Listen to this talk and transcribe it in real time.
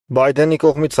Բայդենի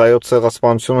կողմից հայոց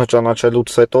ցեղասպանությունը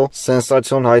ճանաչելուց հետո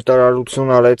սենսացիոն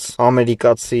հայտարարություն արեց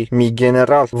ամերիկացի մի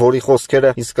գեներալ, որի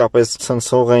խոսքերը իսկապես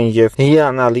ցնցող էին եւ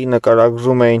հիանալի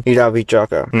նկարագրում էին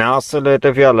իրավիճակը։ Նա ասել է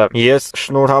հետեւյալը. «Ես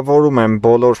շնորհավորում եմ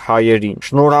բոլոր հայերին,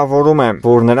 շնորհավորում եմ,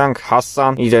 որ նրանք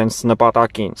հասան իրենց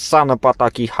նպատակին։ Սա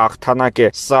նպատակի հաղթանակ է,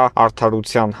 սա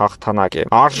արդարության հաղթանակ է։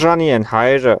 Արժանի են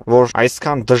հայերը, որ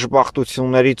այսքան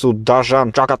դժբախտություններից ու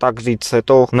դաժան ճակատագրից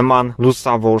հետո նման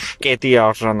լուսավոր կետի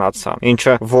արժան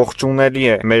ինչը ողջունելի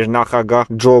է մեր նախագահ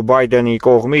Ջո Բայդենի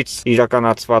կողմից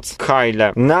իրականացված քայլը։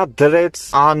 Նա դրեց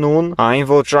անուն այն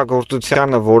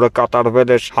ոճրագործությանը, որը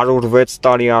կատարվել էր 106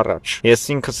 տարի առաջ։ Ես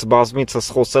ինքս բազմիցս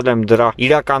խոսել եմ դրա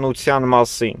իրականության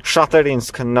մասին։ Շատերը ինձ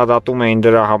քննադատում էին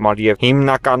դրա համար եւ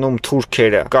հիմնականում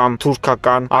թուրքերը կամ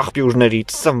թուրքական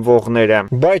աղբյուրներից սնվողները։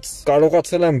 Բայց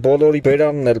կարողացել եմ բոլորի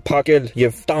բերանն էլ փակել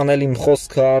եւ տանել իմ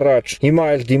խոսքը առաջ։ Հիմա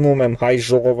էլ դիմում եմ հայ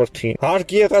ժողովրդին։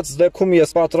 Հարկ եղած դեպքում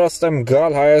ես պատրաստ եմ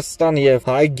գալ Հայաստան եւ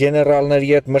հայ գեներալների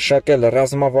հետ մշակել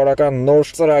ռազմավարական նոր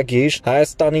ծրագիր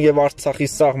Հայաստանի եւ Արցախի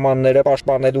սահմանները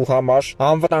պաշտպանելու համար,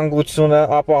 անվտանգությունը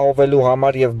ապահովելու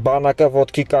համար եւ բանակը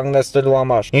ոտքի կանգնեցնելու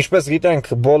համար։ Ինչպես գիտենք,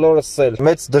 բոլորս էլ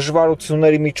մեծ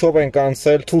դժվարությունների միջով ենք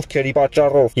անցել թուրքերի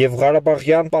պատճառով եւ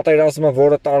Ղարաբաղյան պատերազմը,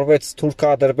 որը տարվեց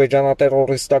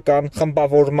թուրք-ադրբեջանատերորիստական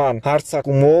խմբավորման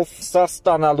հարձակումով, սա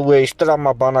ստանալու է իր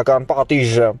տրամաբանական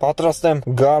պատիժը։ Պատրաստ եմ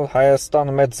գալ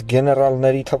Հայաստան մեծ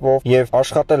գեներալների թվով եւ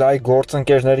աշխատել այ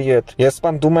գործընկերների հետ։ Ես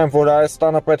պնդում եմ, որ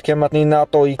Հայաստանը պետք է մտնի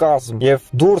ՆԱՏՕ-ի կազմ եւ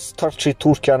դուրս թռչի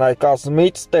Թուրքիան այդ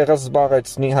կազմից, տեղը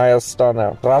զբաղեցնի Հայաստանը։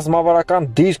 Ռազմավարական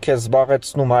դիրք է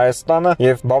զբաղեցնում Հայաստանը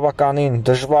եւ բավականին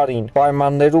դժվարին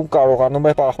պայմաններում կարողանում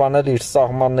է պահպանել իր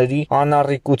սահմանների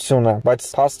անառիկությունը, բայց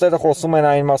փաստերը խոսում են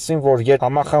այն մասին, որ երբ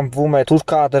համախմբվում է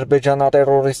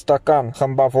թուրք-ադրբեջանատերորիստական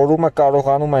խմբավորումը,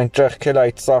 կարողանում են ճեղքել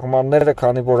այդ սահմանները,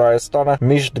 քանի որ Հայաստանը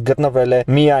միշտ գտնվել է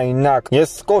միայնակ։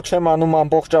 Ես կոչ եմ անում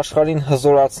ամբողջ աշխարհին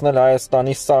հզորացնել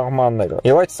Հայաստանի սահմանները։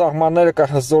 Եվ այդ սահմանները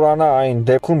կհզորանա այն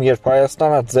դեպքում, երբ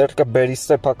Հայաստանը ձեռք կբերի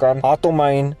սեփական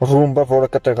ատոմային ռումբը, որը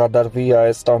կտեղադրվի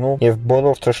Հայաստանում, եւ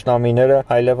բոլոր թշնամիները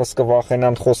այլևս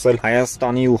կվախենան խոսել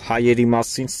Հայաստանի ու հայերի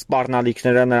մասին,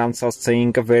 սպառնալիքները նրանց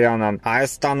հասցեին կվերանան։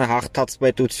 Հայաստանը հաղթած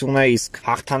պետություն է, իսկ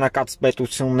հաղթանակած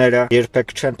պետությունները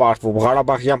երբեք չեն պարտվում։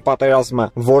 Ղարաբաղյան պատերազմը,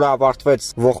 որը ավարտվեց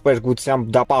ողբերգությամբ,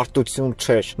 դա պարտություն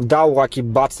չէր։ Դա ուղղակի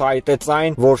բացահայտեց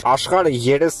այն, որ աշխարհը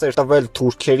երես էր տվել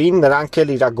թուրքերին, նրանք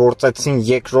էլ իրագործեցին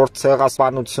երկրորդ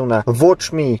ցեղասպանությունը։ Ոչ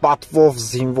մի պատվով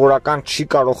զինվորական չի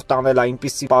կարող տանել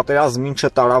այնպիսի պատերազմ, ինչը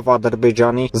տարավ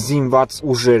Ադրբեջանի զինված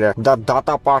ուժերը։ Դա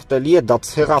դատապարտելի է, դա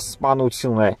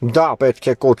ցեղասպանություն է։ Դա պետք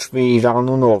է կոչվի իր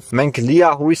անունով։ Մենք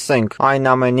լիահույս ենք այն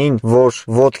ամենին, որ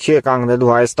ոտքի է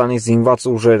կանգնելու Հայաստանի զինված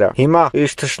ուժերը։ Հիմա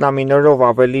իր թշնամիներով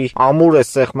ավելի ամուր է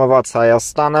սեղմված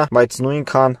Հայաստանը, բայց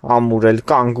նույնքան ամուր էլ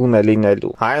կանգուն է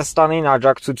լինելու։ Հայաստանին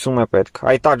աջակցություն է պետք։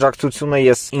 Այդ աջակցությունը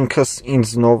ես ինքս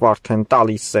ինձնով արդեն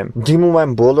տալիս եմ։ Դիմում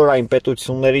եմ բոլոր այն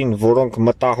պետություններին, որոնք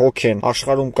մտահոգ են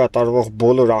աշխարհում կատարվող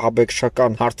բոլոր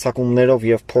ահաբեկչական հարձակումներով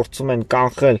եւ փորձում են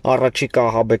կանխել առաջիկա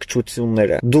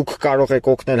ահաբեկչությունները։ Դուք կարող եք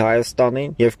օգնել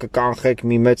Հայաստանին եւ կկանխեք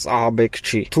մի մեծ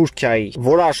ահաբեկչի՝ Թուրքիայի,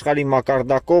 որը աշխարհի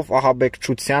մակարդակով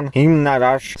ահաբեկչության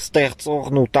հիմնարար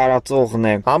ստեղծողն ու տարածողն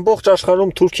է։ Ամբողջ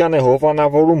աշխարհում Թուրքիան է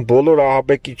հովանավորում բոլոր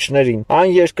ահաբեկիչներին։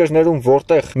 Այն երկրներում,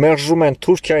 որտեղ մերժում են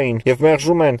Թուրքիային եւ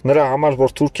մերժում են նրա համար,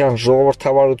 որ Թուրքիան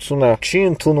ժողովրդավարությունը չի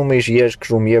ընդունում իր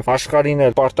երկրում եւ աշխարհին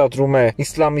էլ պարտադրում է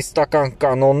իսլամիստական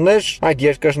կանոններ, այդ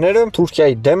երկրները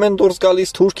Թուրքիայի դեմ են դուրս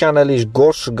գալիս, Թուրքիան էլ իր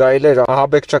գորշ գայլերը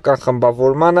ահաբեկչական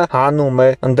խմբավորմանը հանում է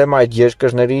ընդդեմ այդ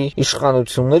երկրների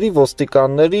իշխանությունների,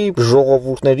 ոստիկանների,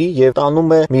 ժողովուրդների եւ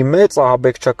տանում է մի մեծ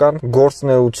ահաբեկչական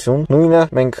գործունեություն։ Նույնը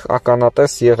մենք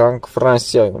ականատես եղանք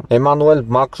Ֆրանսիայում։ Էմանուել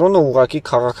Մակրոնը ուղղակի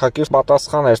քաղաքակիրթ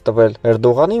պատասխան էր տվել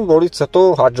Էրդողանին, որից հետո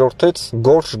հաջորդեց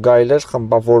գորշ գայլեր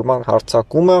խմբավորման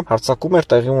հարձակում էր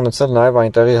տեղի ունեցել նաև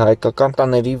այնտեղի հայկական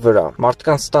տաների վրա։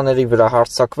 Մարդկանց տաների վրա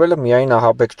հարձակվելը միայն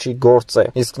ահաբեկչի գործ է,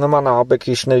 իսկ նման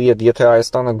ահաբեկիչների հետ եթե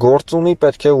Հայաստանը գործ ունի,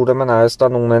 պետք է ուրեմն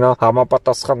Հայաստանը ունենա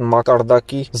համապատասխան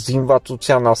մակարդակի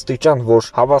զինվածության աստիճան, որ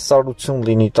հավասարություն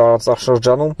լինի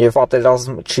տարածաշրջանում եւ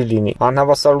պատերազմ չի լինի։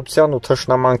 Անհավասարության ու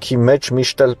թշնամանքի մեջ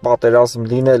միշտ էլ պատերազմ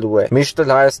լինելու է, միշտ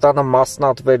էլ Հայաստանը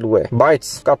մասնատվելու է,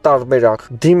 բայց կա տարբերակ՝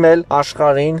 դիմել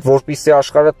աշխարհին, որպեսզի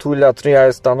աշխարհը թույլատրի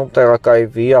Հայաստանում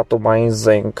տեղակայվի ատոմային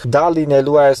զենք։ Դա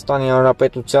լինելու Հայաստանի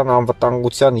Հանրապետության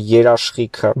անվտանգության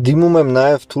երաշխիքը։ Դիմում եմ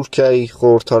նաև Թուրքիայի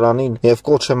խորհրդարանին եւ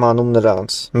կոչ եմ անում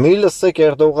նրանց. մի լսեք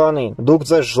Էրդողանին, դուք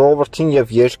ձեր ժողովրդին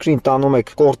եւ երկրին տանում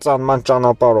եք կործանման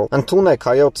ճանապարհով։ Ընդունեք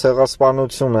հայոց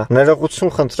ցեղասպանությունը,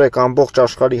 ներողություն խնդրեք ամբողջ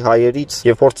աշխարհի հայերից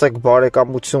եւ փորձեք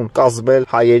բարեկամություն կազմել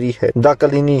հայերի հետ։ Դա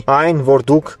կլինի այն, որ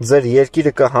դուք ձեր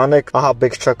երկիրը կհանեք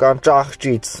ահաբեկչական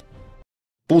ճահճից։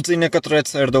 Պուտինը կտրեց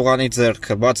Էրդողանի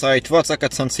ձեռքը, բացահայտվածը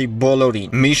կցնցի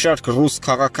բոլորին։ Մի շարք ռուս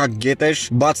քաղաքագետեր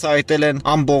բացահայտել են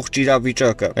ամբողջ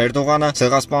իրավիճակը։ Էրդողանը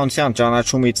ցեղասպանության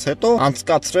ճանաչումից հետո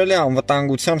անցկացրել է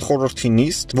անվտանգության խորհրդի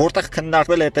նիստ, որտեղ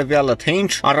քննարկվել է հետևյալը, թե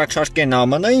ինչ առաջարկեն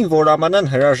ԱՄՆ-ին, որ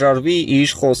ԱՄՆ-ն հրաժարվի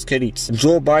իր խոսքերից։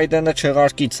 Ջո Բայդենը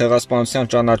չեղարկի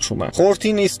ցեղասպանության ճանաչումը։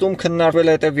 Խորհրդի նիստում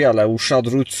քննարկվել է հետևյալը,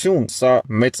 ուշադրություն, սա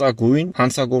մեծագույն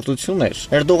հանցագործություն էր։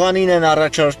 Էրդողանին են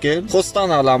առաջարկել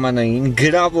խոստանալ ԱՄՆ-ին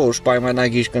գրավոր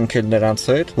պայմանագիր կնքել նրանց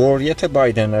հետ, որ եթե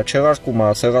Բայդենը չեղարկում է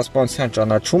ցեղասպանության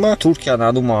ճանաչումը, Թուրքիան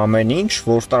անում է ամեն ինչ,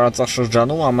 որ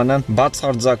տարածաշրջանում ԱՄՆ-ն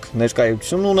բացարձակ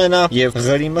ներկայություն ունենա եւ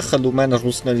Ղրիմը խլում են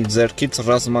ռուսների ձեռքից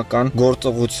ռազմական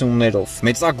գործողություններով։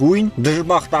 Մեծագույն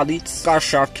դժբախտալից կար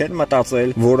շարք են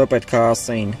մտածել, որը պետք է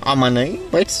ասեին ԱՄՆ-ին,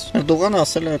 բայց Էրդողանը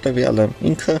ասել է հետևյալը.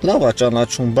 ինքը լավ է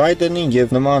ճանաչում Բայդենին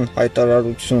եւ նման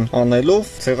հայտարարություն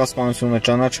անելով, ցեղասպանությունը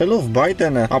ճանաչելով,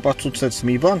 Բայդենը ապացուցեց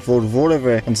մի բան, որ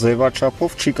որևէ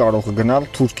ձևաչափով չի կարող գնալ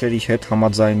թուրքերի հետ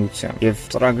համաձայնության եւ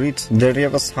ծրագրից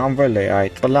դեռևս հանվել է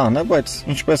այդ պլանը, բայց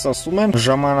ինչպես ասում են,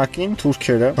 ժամանակին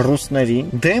թուրքերը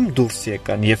ռուսներին դեմ դուրս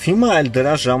եկան եւ հիմա էլ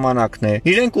դրա ժամանակն է։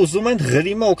 Իրենք ուզում են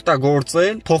Ղրիմը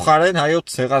օգտագործել փոխարեն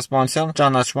հայոց ցեղասպանության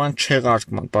ճանաչման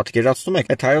չեղարկման։ Պատկերացնում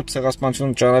եք, այդ հայոց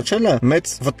ցեղասպանությունը ճանաչելը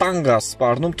մեծ վտանգ է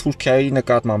սպառնում Թուրքիայի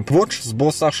նկատմամբ։ Ոչ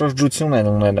զբոսաշրջություն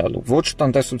են ունենալու, ոչ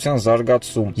տնտեսության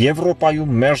զարգացում,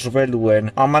 Եվրոպայում մերժվելու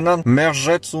են, ԱՄՆ-ն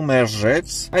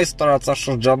մերժեց, այս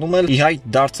տարածաշրջանում էլ իհայտ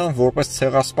դարձան որպես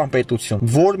ցեղասպան պետություն,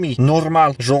 որ մի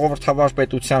նորմալ ժողովրդավար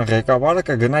պետության ղեկավարը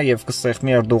կգնա եւ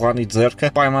կսեղմի Էրդողանի ձեռքը,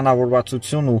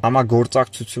 պայմանավորվածություն ու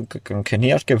համագործակցություն կկնքեն,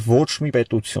 իհարկե ոչ մի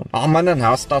պետություն։ ԱՄՆ-ն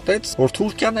հաստատեց, որ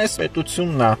Թուրքիան այս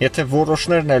պետությունն է, եթե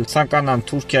որոշներն էլ ցանկանան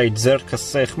Թուրքիայի ձեռքը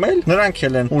սեղմել, նրանք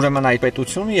էլ են ուրեմն այդ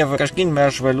պետությունը եւ կրկին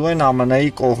մերժվելու են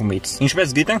ԱՄՆ-ի կողմից։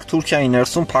 Ինչպես գիտենք, Թուրքիայի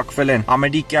ներսում փակվել են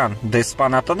ամերիկյան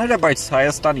դեսպանատները, բայց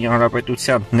Հայաստանի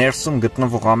Հանրապետության ներսում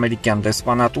գտնվող ամերիկյան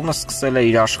դեսպանատունը սկսել է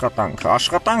իր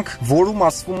աշխատանք, որում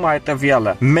ասվում է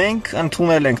հետևյալը. մենք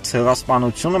ընդունել ենք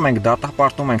ցեղասպանությունը, մենք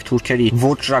դատապարտում ենք թուրքերի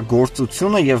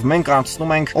ոճրագործությունը եւ մենք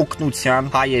անցնում ենք օգնության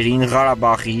հայերին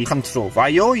Ղարաբաղի խնդրով։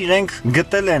 Այո, իրենք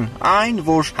գտել են այն,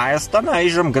 որ Հայաստանը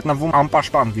այժմ գտնվում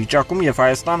անպաշտպան վիճակում եւ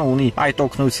Հայաստանը ունի այդ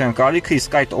օգնության կարիքը,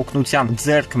 իսկ այդ օգնության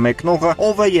ձեռք մեկնողը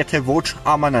ով է, եթե ոչ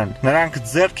ԱՄՆ-ն։ Նրանք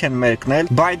ձեռք են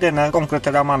մեկնել, Բայդենը կոնկրետ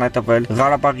հրաման է տվել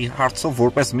Ղարաբաղի հարցով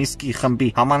որպես Միսկի խմբի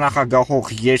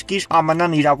համանախագահող երկիր,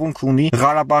 ԱՄՆ-ն իրավունք ունի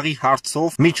Ղարաբաղի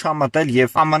հարցով միջամտել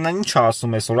եւ ԱՄՆ-ն ինչ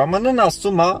ասում է այսօր։ ԱՄՆ-ն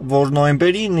ասում է, որ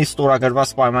նոյեմբերի 9-ին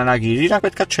ստորագրված պայմանագիրը իրանք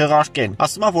պետքա չեղարկեն։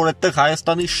 Ասում է, որ այդտեղ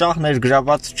Հայաստանի շահ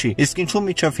ներգրաված չի։ Իսկ ինչու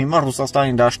միջև հիմա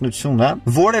Ռուսաստանի Դաշնությունը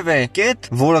որևէ կետ,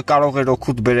 որը կարող էր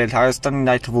օգուտ բերել Հայաստանին,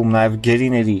 այդ թվում նաեւ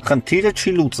գերիների խնդիրը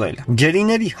չի լուծել։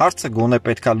 Գերիների հարցը գոնե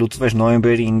պետքա լուծվեր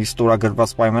նոյեմբերի 9-ին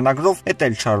ստորագրված պայմանագրով, էդ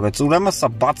էլ չարվեց։ Ուրեմն սա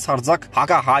բացարձակ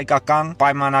հակահայկական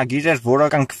պայմանագիր էր, որը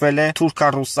կնքվել է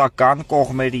թուրքա-ռուսական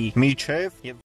կողմերի միջև եւ